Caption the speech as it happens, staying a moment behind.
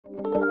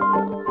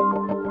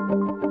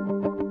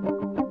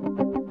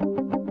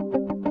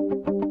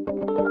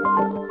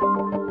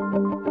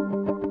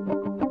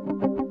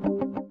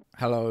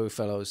Hello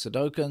fellow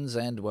Sudokans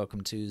and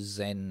welcome to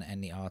Zen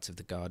and the Art of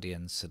the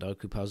Guardian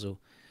Sudoku Puzzle.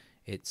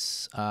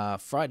 It's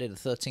Friday the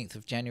 13th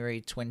of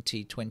January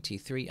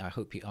 2023. I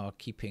hope you are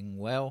keeping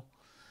well,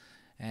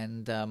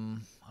 and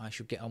I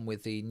shall get on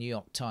with the New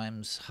York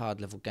Times hard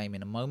level game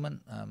in a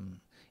moment.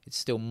 It's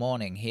still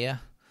morning here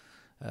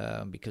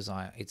because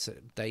it's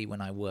a day when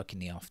I work in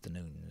the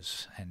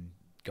afternoons and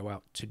go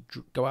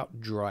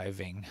out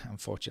driving,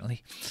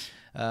 unfortunately.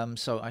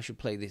 So I should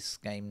play this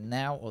game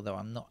now, although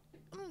I'm not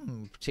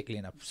particularly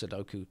in a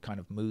Sudoku kind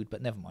of mood,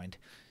 but never mind.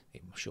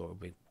 I'm sure it'll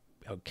be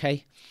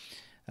okay.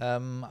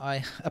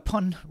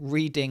 Upon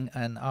reading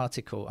an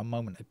article a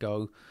moment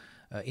ago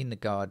in The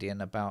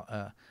Guardian about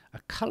a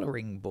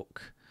colouring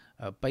book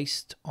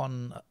based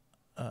on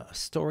a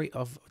story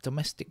of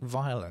domestic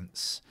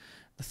violence,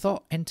 the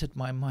thought entered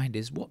my mind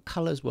is, what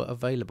colours were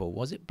available?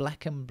 Was it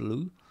black and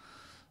blue?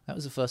 That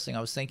was the first thing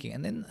I was thinking.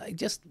 And then it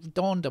just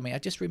dawned on me, I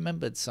just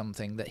remembered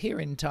something, that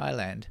here in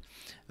Thailand,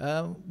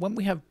 when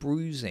we have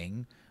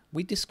bruising,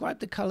 we describe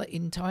the colour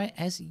in Thai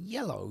as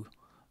yellow.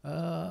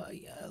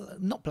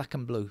 Not black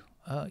and blue,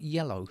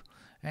 yellow.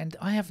 And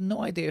I have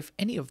no idea if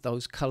any of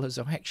those colours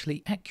are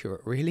actually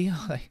accurate, really,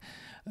 are they?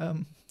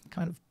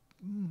 Kind of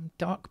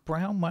dark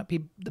brown might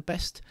be the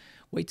best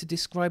way to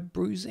describe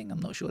bruising. I'm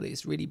not sure that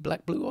it's really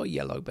black, blue or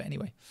yellow, but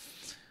anyway,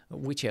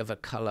 whichever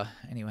colour,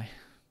 anyway.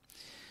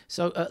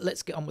 So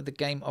let's get on with the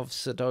game of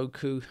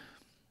Sudoku,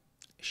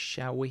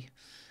 shall we?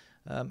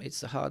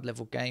 It's a hard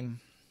level game,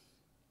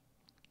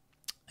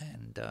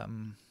 and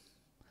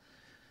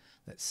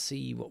let's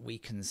see what we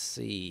can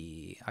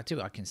see. I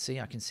can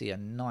see a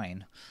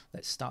 9.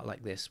 Let's start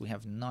like this. We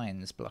have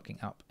 9s blocking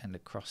up and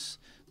across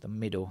the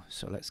middle,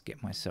 so let's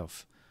get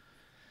myself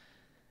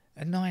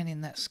a 9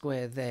 in that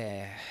square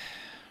there.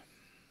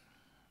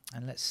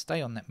 And let's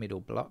stay on that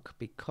middle block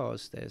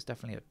because there's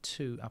definitely a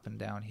 2 up and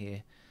down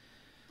here.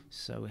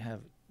 So we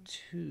have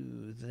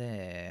 2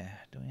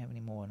 there. Do we have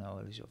any more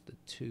knowledge of the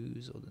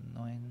 2s or the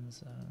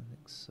 9s? I don't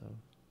think so.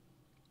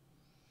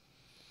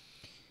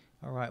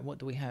 Alright, what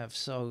do we have?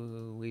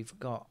 So we've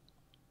got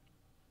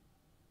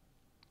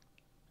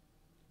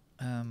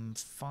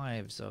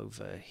 5s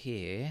over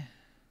here.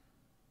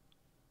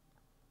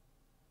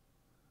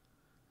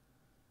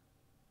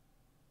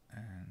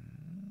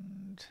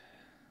 And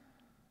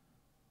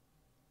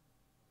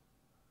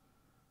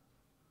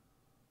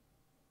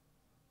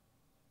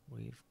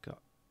we've got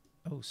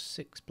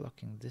 6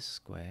 blocking this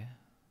square.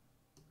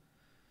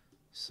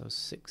 So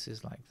 6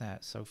 is like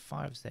that. So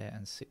 5's there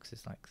and 6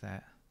 is like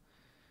that.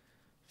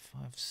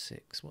 5,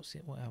 6. What's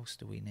it? What else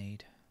do we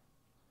need?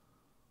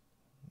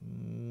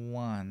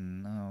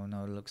 1. Oh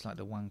no, it looks like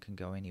the 1 can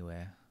go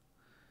anywhere.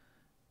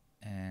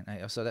 And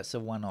 8. So that's a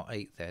 1 or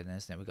 8 there,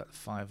 isn't it? We've got the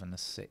 5 and the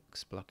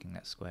 6 blocking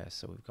that square.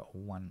 So we've got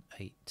 1,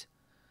 8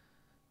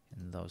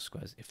 in those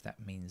squares. If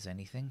that means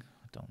anything,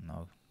 I don't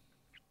know.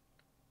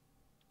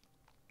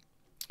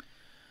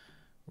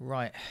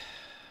 Right.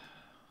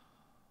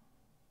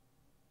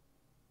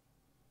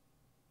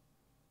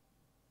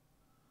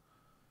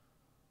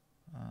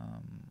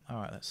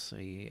 Alright, let's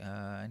see.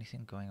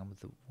 Anything going on with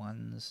the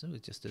 1s? Oh,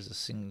 just as a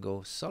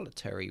single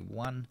solitary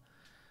 1.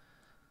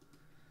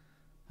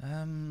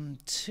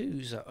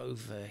 2s are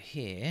over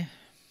here.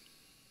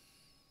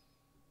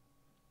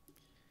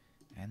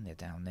 And they're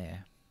down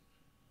there.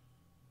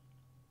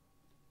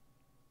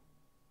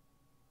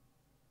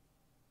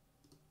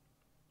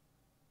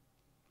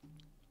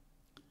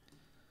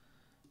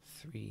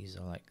 Threes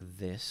are like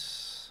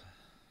this.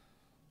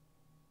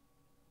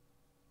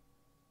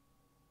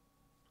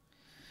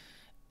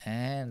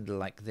 And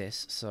like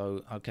this.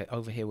 So okay,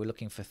 over here we're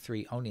looking for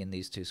 3 only in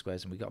these 2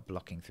 squares, and we got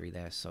blocking 3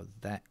 there, so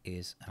that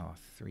is our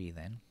 3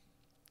 then.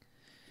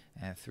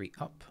 And 3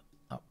 up,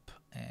 up,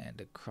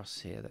 and across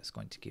here. That's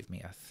going to give me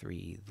a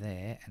 3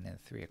 there, and then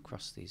 3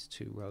 across these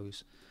 2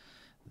 rows.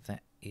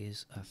 That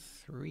is a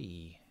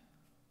 3.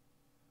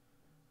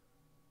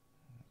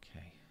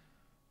 Okay.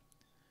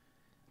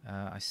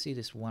 I see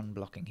this 1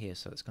 blocking here,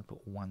 so it's going to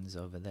put 1s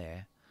over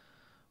there.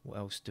 What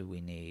else do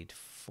we need?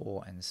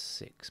 4 and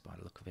 6 by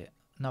the look of it.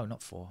 No,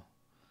 not 4.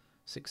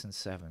 6 and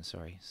 7,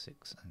 sorry.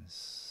 6 and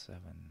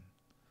 7.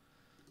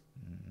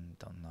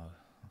 Don't know.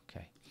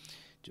 Okay.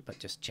 But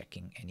just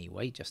checking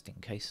anyway, just in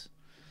case.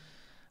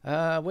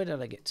 Where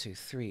did I get to?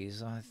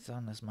 3s. I've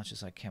done as much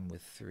as I can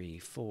with 3.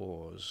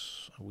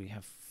 4s. We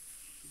have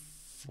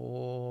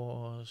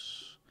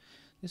 4s.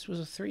 This was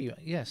a 3.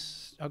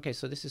 Yes. Okay,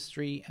 so this is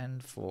 3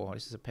 and 4.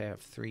 This is a pair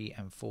of 3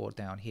 and 4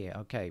 down here.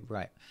 Okay,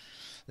 right.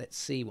 Let's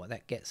see what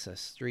that gets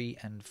us. 3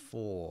 and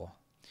 4.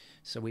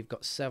 So we've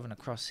got 7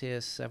 across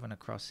here, 7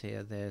 across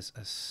here. There's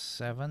a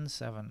 7,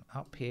 7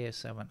 up here,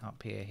 7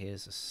 up here.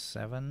 Here's a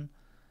 7.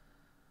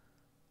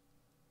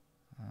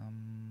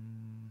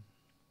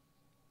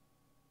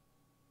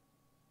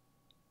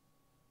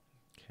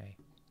 Okay.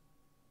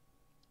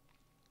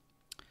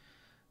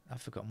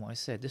 I've forgotten what I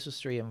said. This was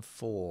 3 and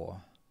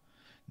 4.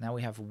 Now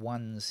we have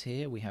 1s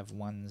here. We have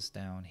 1s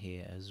down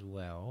here as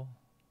well.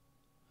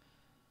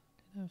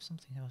 Did I have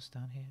something else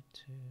down here?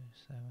 2,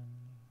 7,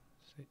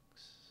 6.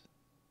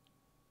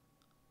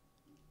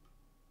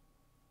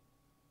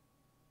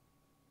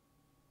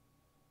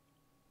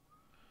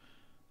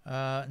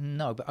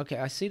 No, but okay,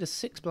 I see the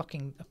 6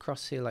 blocking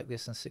across here like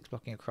this and 6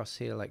 blocking across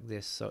here like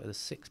this, so the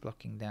 6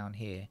 blocking down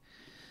here.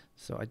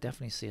 So I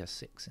definitely see a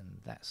 6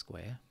 in that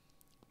square.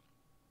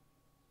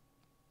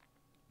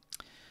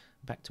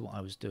 Back to what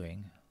I was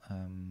doing.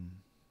 How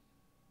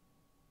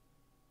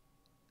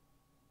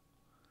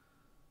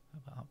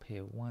about up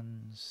here?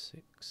 1,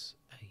 6,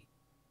 8.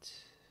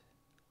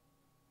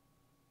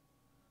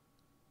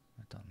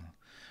 I don't know.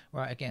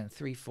 Right, again,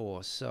 3,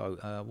 4.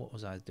 So what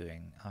was I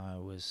doing? I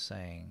was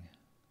saying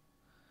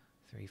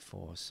 3,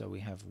 4. So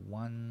we have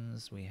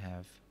 1s, we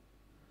have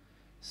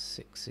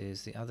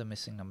 6s. The other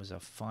missing numbers are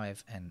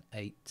 5 and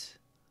 8.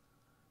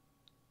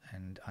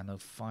 And I know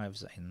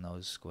 5s are in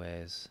those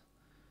squares,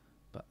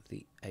 but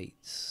the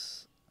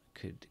 8s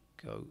could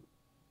go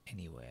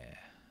anywhere.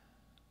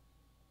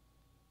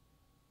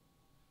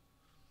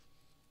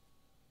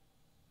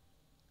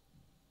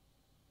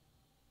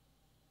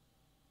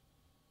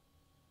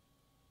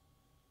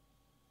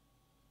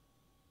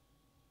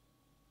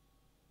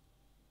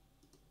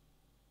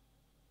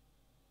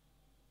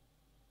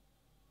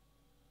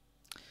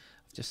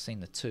 I've just seen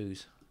the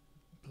 2s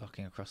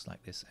blocking across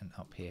like this, and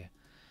up here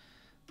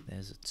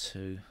there's a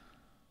 2.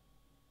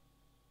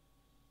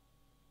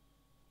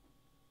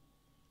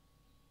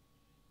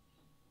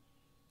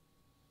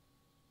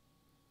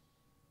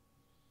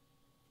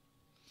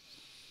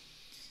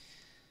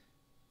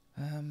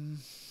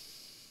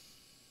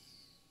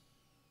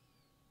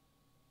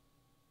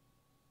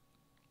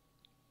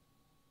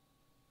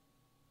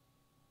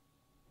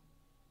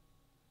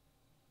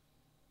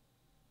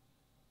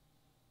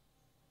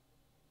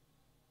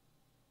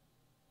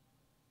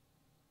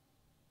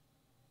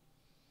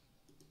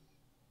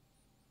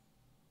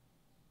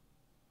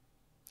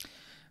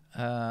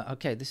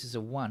 Okay, this is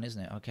a 1,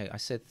 isn't it? Okay, I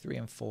said 3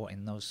 and 4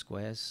 in those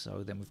squares,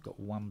 so then we've got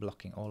 1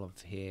 blocking all of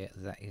here.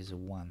 That is a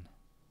 1.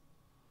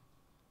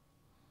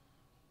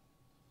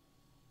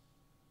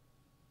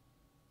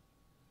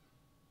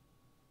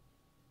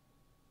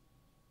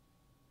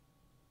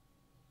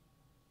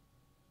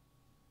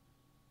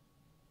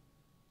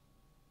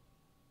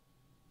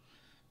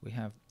 We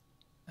have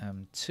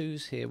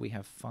 2s here, we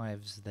have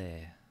 5s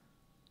there.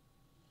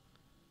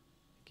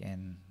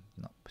 Again,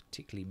 not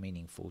particularly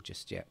meaningful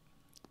just yet.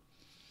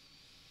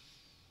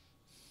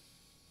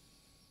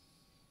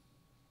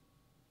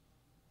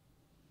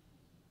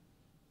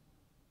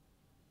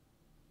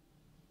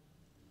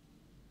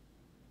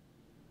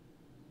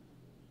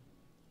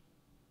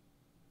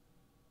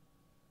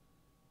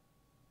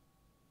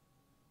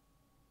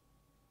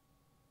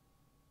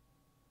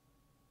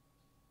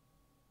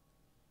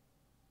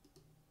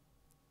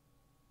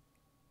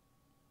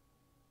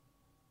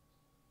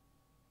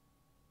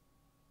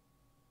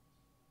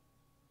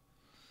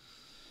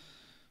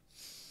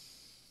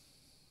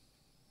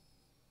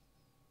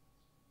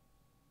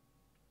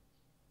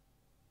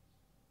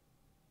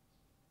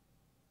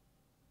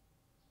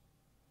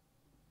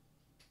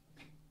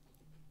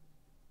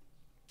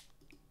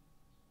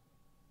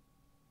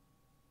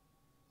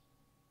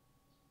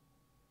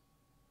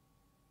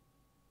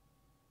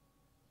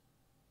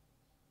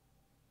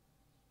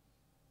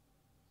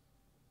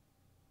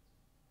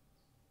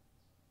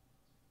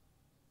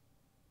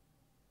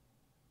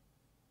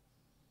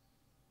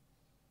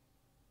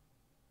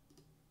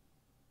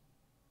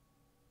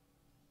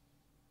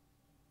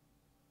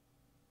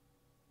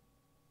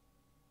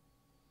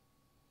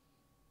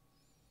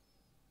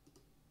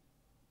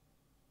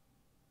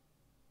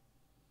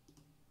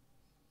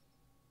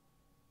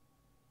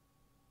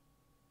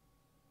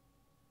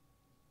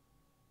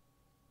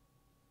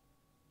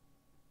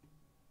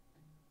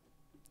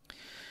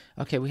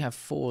 Okay, we have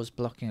 4s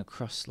blocking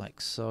across like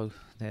so.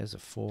 There's a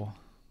 4.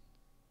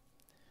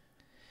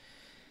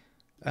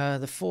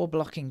 The 4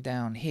 blocking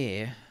down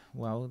here,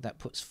 well, that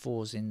puts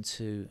 4s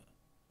into...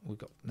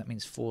 that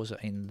means 4s are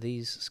in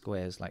these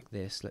squares like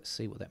this. Let's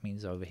see what that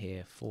means over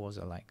here.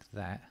 4s are like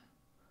that.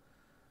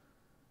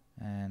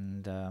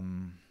 And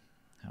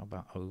how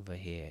about over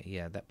here?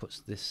 Yeah, that puts...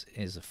 this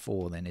is a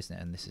 4 then, isn't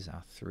it? And this is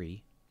our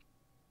 3.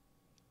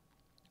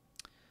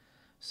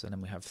 So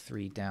then we have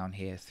 3 down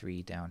here,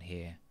 3 down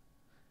here,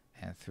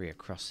 and 3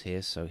 across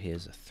here. So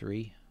here's a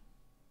 3.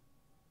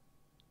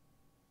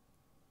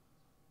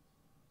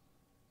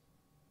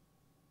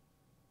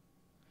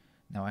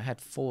 Now I had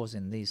 4s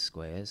in these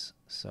squares,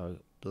 so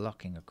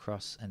blocking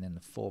across, and then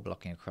the 4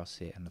 blocking across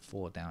here, and the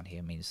 4 down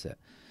here means that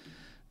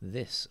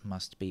this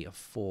must be a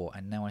 4.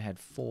 And now I had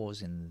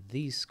 4s in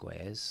these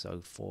squares, so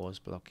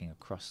 4s blocking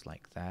across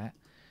like that,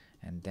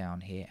 and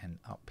down here and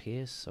up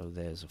here, so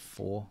there's a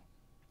 4.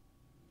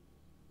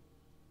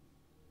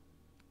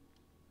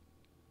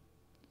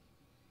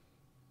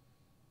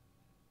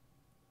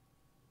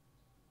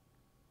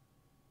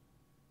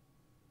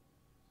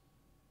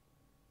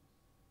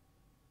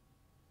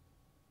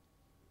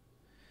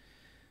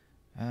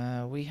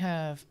 We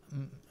have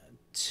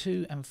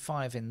 2 and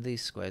 5 in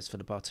these squares for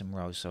the bottom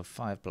row, so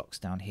 5 blocks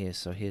down here,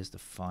 so here's the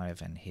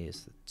 5 and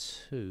here's the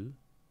 2.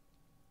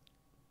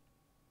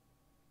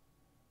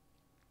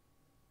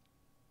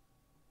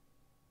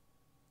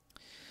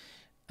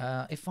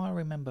 If I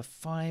remember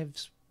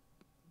fives,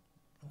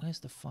 where's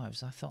the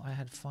fives? I thought I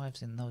had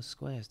fives in those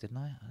squares, didn't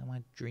I? Am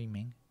I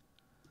dreaming?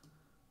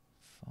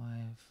 5.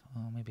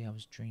 Oh, maybe I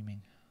was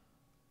dreaming.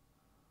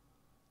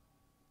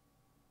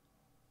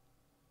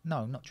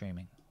 No, not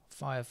dreaming.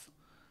 5,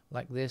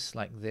 like this,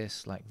 like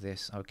this, like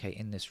this. Okay,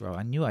 in this row.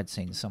 I knew I'd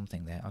seen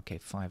something there. Okay,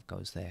 5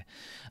 goes there.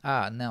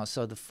 Now,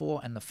 so the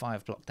 4 and the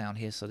 5 block down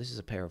here. So this is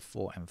a pair of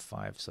 4 and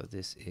 5. So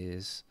this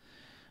is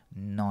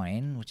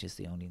 9, which is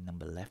the only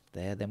number left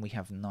there. Then we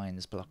have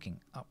 9s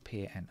blocking up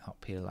here and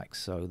up here like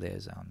so.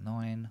 There's our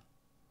 9.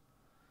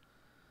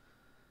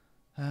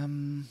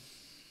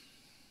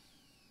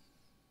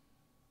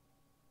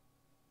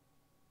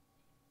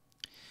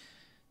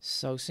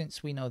 So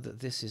since we know that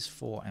this is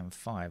 4 and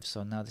 5,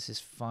 so now this is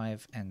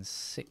 5 and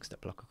 6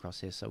 that block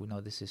across here. So we know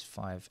this is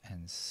 5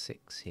 and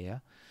 6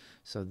 here.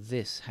 So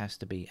this has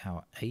to be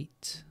our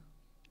 8.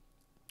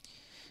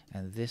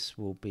 And this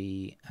will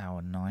be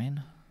our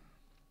 9.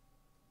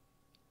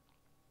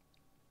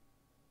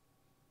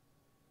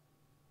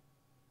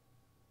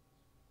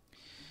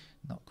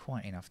 Not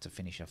quite enough to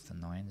finish off the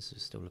 9s.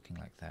 It's still looking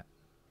like that.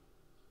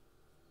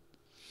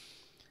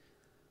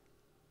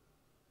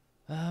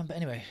 But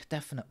anyway,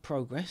 definite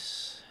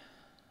progress.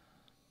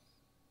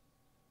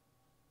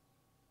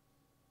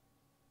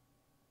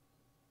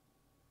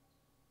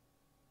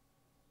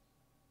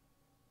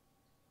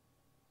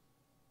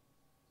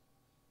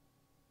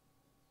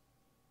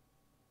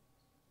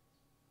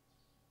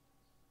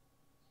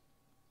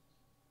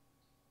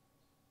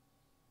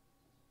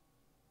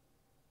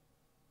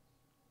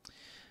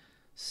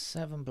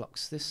 Seven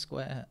blocks this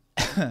square.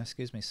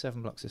 Excuse me,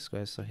 7 blocks this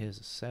square. So here's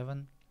a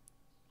 7.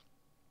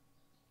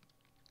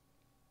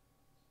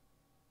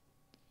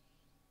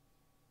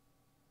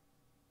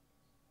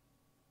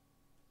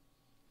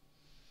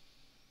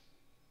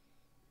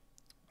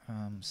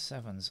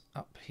 Seven's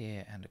up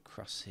here and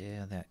across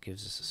here. That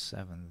gives us a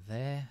 7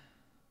 there.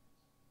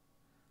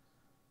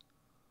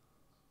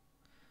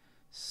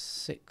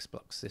 6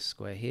 blocks this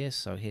square here.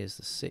 So here's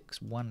the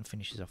 6. 1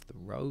 finishes off the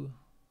row.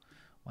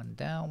 1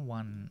 down,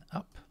 1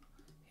 up.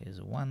 Here's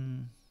a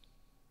 1.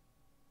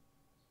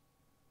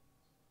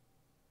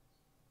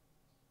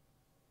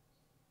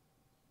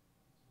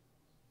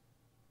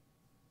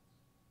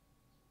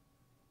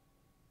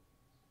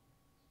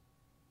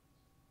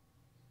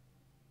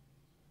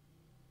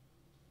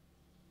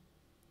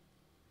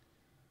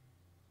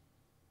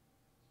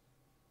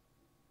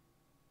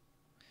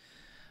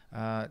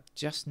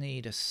 Just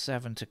need a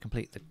 7 to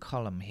complete the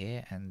column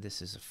here, and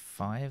this is a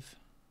 5.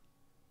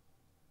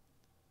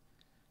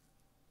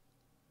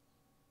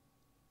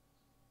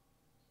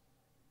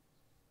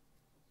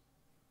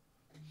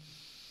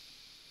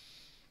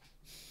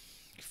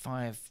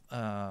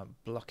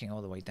 Blocking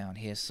all the way down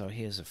here, so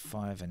here's a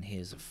 5 and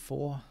here's a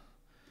 4.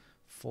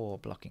 4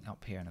 blocking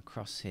up here and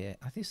across here.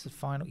 I think it's the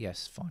final,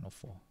 yes, final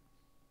 4.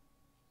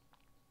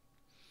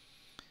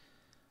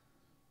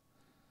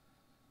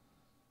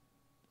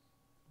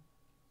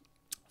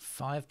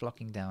 Five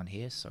blocking down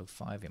here, so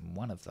 5 in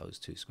one of those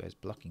two squares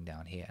blocking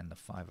down here, and the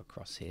 5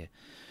 across here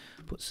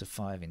puts the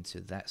 5 into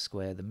that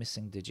square. The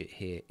missing digit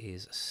here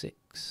is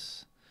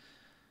 6.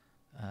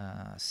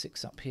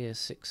 6 up here,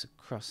 6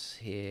 across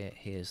here.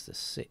 Here's the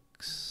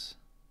 6.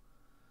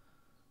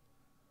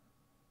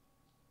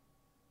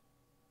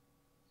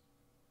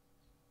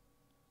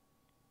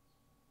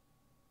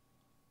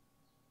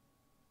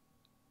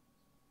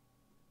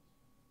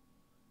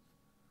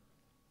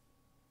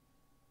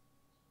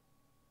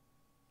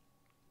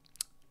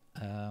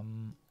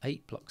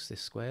 Eight blocks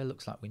this square.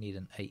 Looks like we need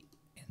an 8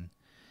 in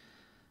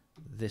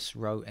this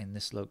row in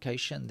this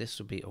location. This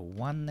would be a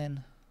 1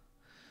 then.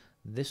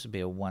 This would be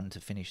a 1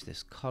 to finish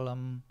this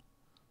column.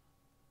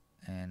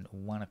 And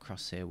 1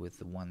 across here with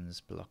the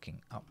 1s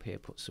blocking up here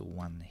puts a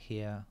 1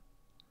 here.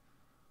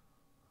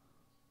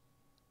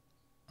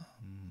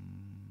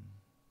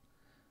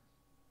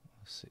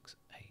 6,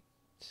 8.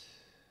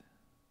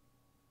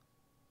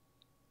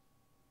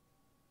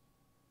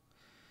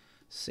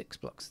 6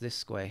 blocks this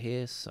square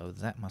here, so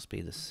that must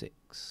be the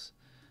 6.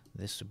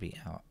 This would be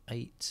our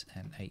 8,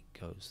 and 8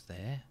 goes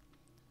there.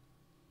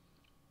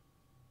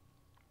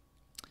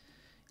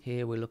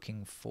 Here we're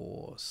looking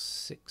for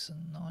 6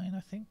 and 9, I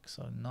think.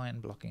 So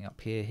 9 blocking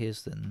up here.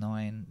 Here's the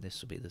 9.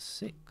 This will be the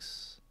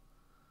 6.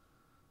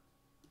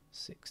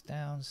 6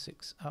 down,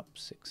 6 up,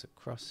 6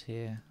 across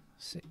here,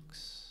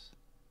 6.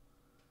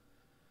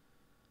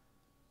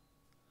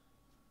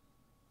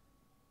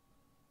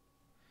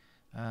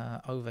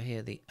 Over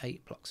here the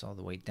 8 blocks all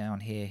the way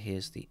down here.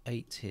 Here's the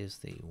 8, here's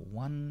the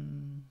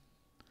 1.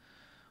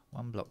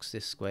 1 blocks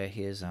this square,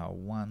 here's our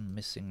 1.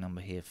 Missing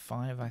number here,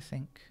 5 I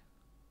think.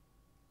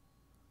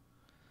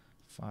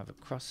 5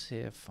 across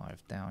here,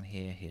 5 down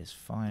here, here's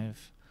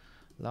 5.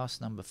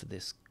 Last number for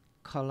this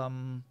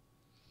column.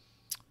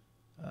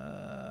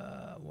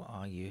 What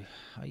are you?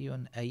 Are you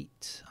an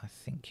 8? I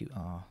think you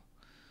are.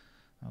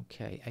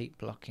 Okay, 8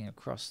 blocking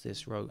across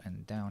this row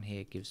and down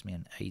here gives me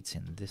an 8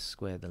 in this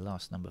square. The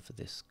last number for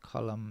this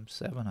column,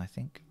 7 I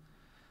think.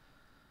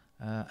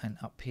 And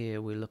up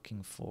here we're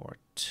looking for a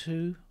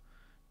 2.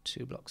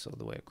 2 blocks all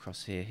the way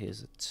across here.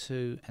 Here's a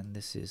 2, and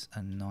this is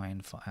a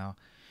 9 for our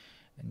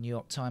New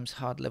York Times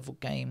hard level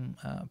game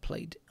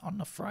played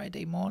on a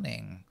Friday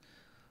morning.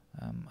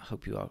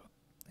 Hope you are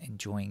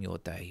enjoying your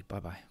day. Bye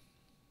bye.